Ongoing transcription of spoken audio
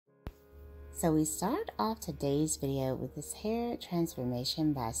So we start off today's video with this hair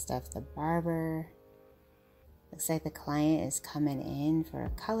transformation by Steph the Barber. Looks like the client is coming in for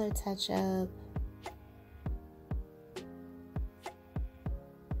a color touch-up.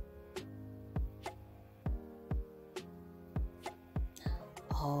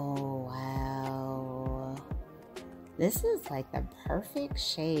 Oh, wow. This is like the perfect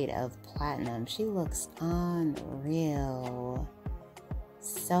shade of platinum. She looks unreal.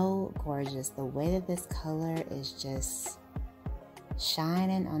 So gorgeous. The way that this color is just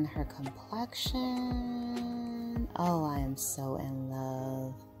shining on her complexion. Oh, I am so in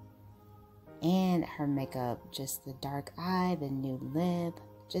love. And her makeup, just the dark eye, the new lip,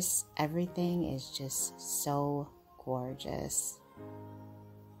 just everything is just so gorgeous.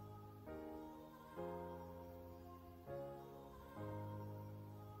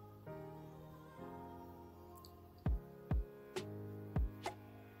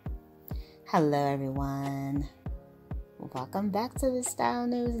 Hello everyone, welcome back to the Style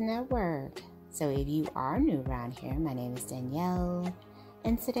News Network. So if you are new around here, my name is Danielle,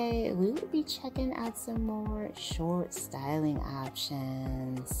 and today we will be checking out some more short styling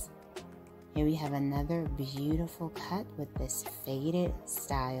options. Here we have another beautiful cut with this faded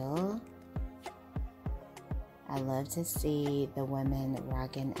style. I love to see the women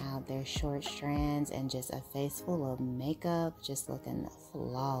rocking out their short strands and just a face full of makeup, just looking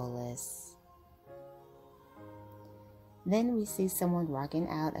flawless. Then we see someone rocking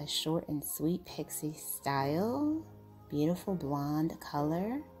out a short and sweet pixie style. Beautiful blonde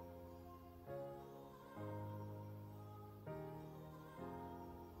color.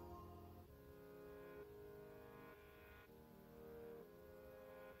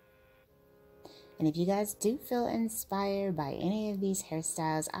 And if you guys do feel inspired by any of these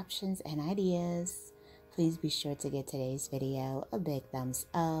hairstyles, options, and ideas, please be sure to give today's video a big thumbs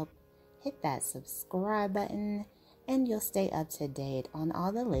up. Hit that subscribe button, and you'll stay up to date on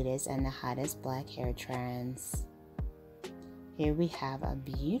all the latest and the hottest black hair trends. Here we have a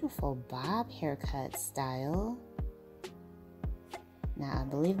beautiful bob haircut style. Now I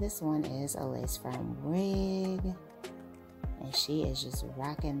believe this one is a lace front wig, and she is just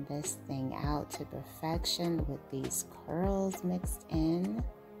rocking this thing out to perfection with these curls mixed in.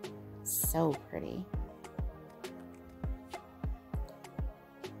 So pretty.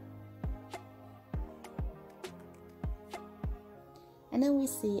 And then we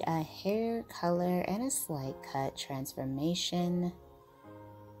see a hair color and a slight cut transformation.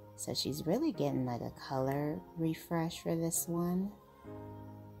 So she's really getting like a color refresh for this one.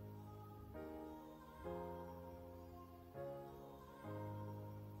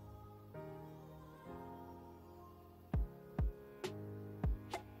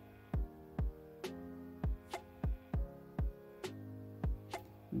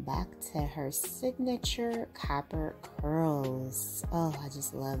 Back to her signature copper curls. Oh, I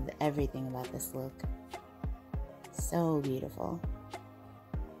just love everything about this look. So beautiful.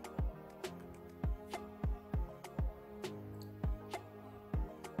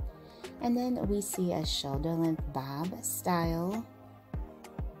 And then we see a shoulder length bob style.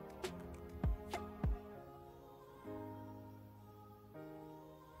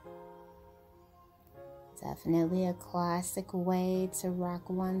 Definitely a classic way to rock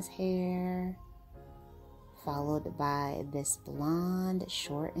one's hair, followed by this blonde,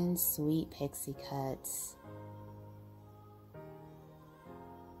 short and sweet pixie cuts.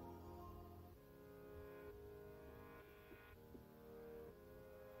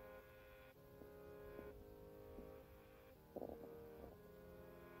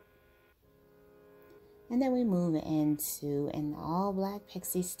 And then we move into an all black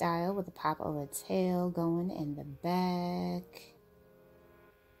pixie style with a pop of a tail going in the back.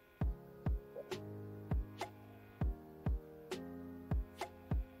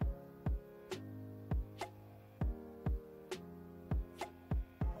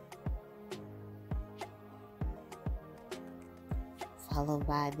 Followed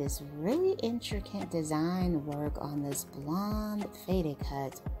by this really intricate design work on this blonde faded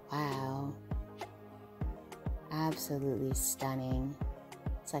cut. Wow. Absolutely stunning.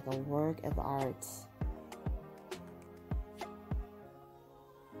 It's like a work of art.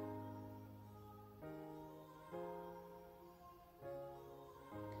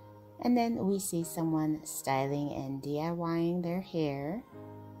 And then we see someone styling and DIYing their hair.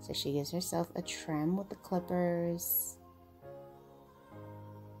 So she gives herself a trim with the clippers.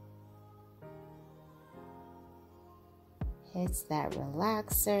 Hits that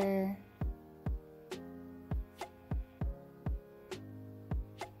relaxer.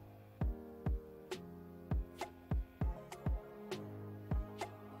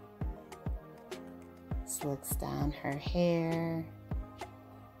 Slicks down her hair.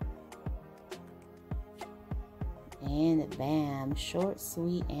 And bam, short,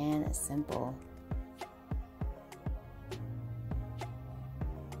 sweet, and simple.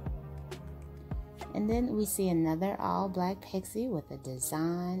 And then we see another all black pixie with a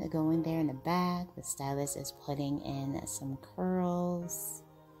design going there in the back. The stylist is putting in some curls.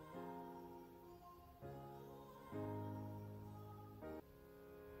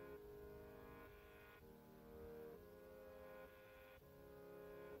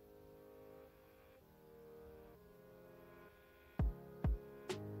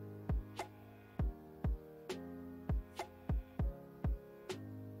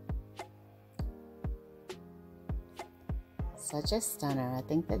 Such a stunner. I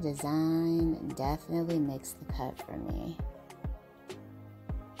think the design definitely makes the cut for me.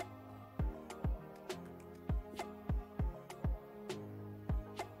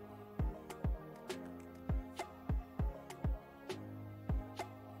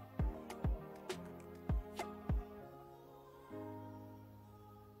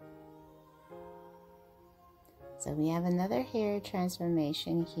 So we have another hair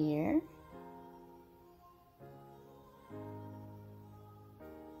transformation here.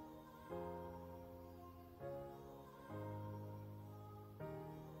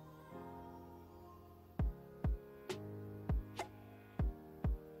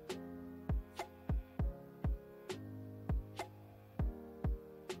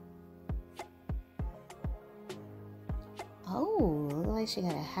 Oh, look like she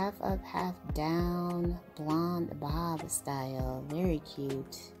got a half up, half down, blonde bob style. Very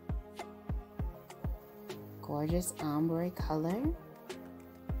cute. Gorgeous ombre color.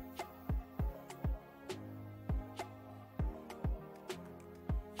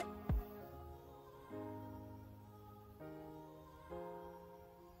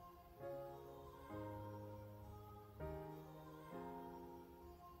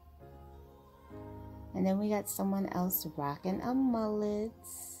 And then we got someone else rocking a mullet.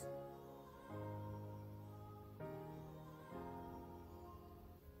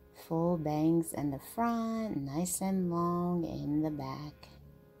 Full bangs in the front, nice and long in the back.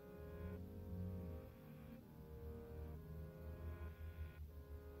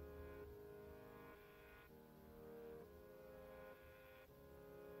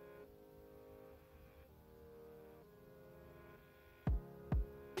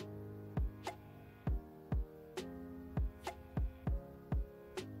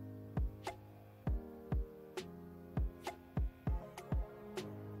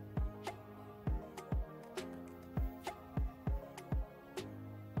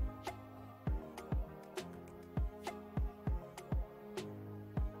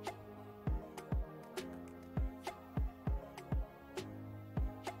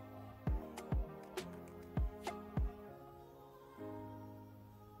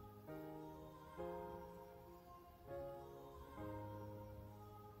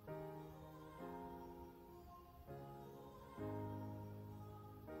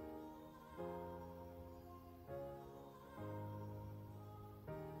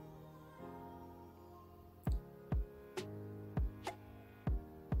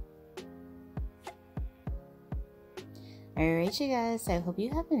 Alright you guys, so I hope you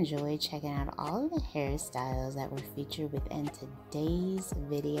have enjoyed checking out all of the hairstyles that were featured within today's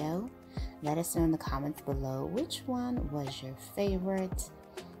video. Let us know in the comments below which one was your favorite.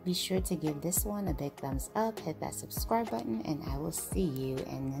 Be sure to give this one a big thumbs up, hit that subscribe button, and I will see you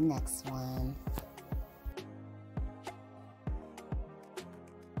in the next one.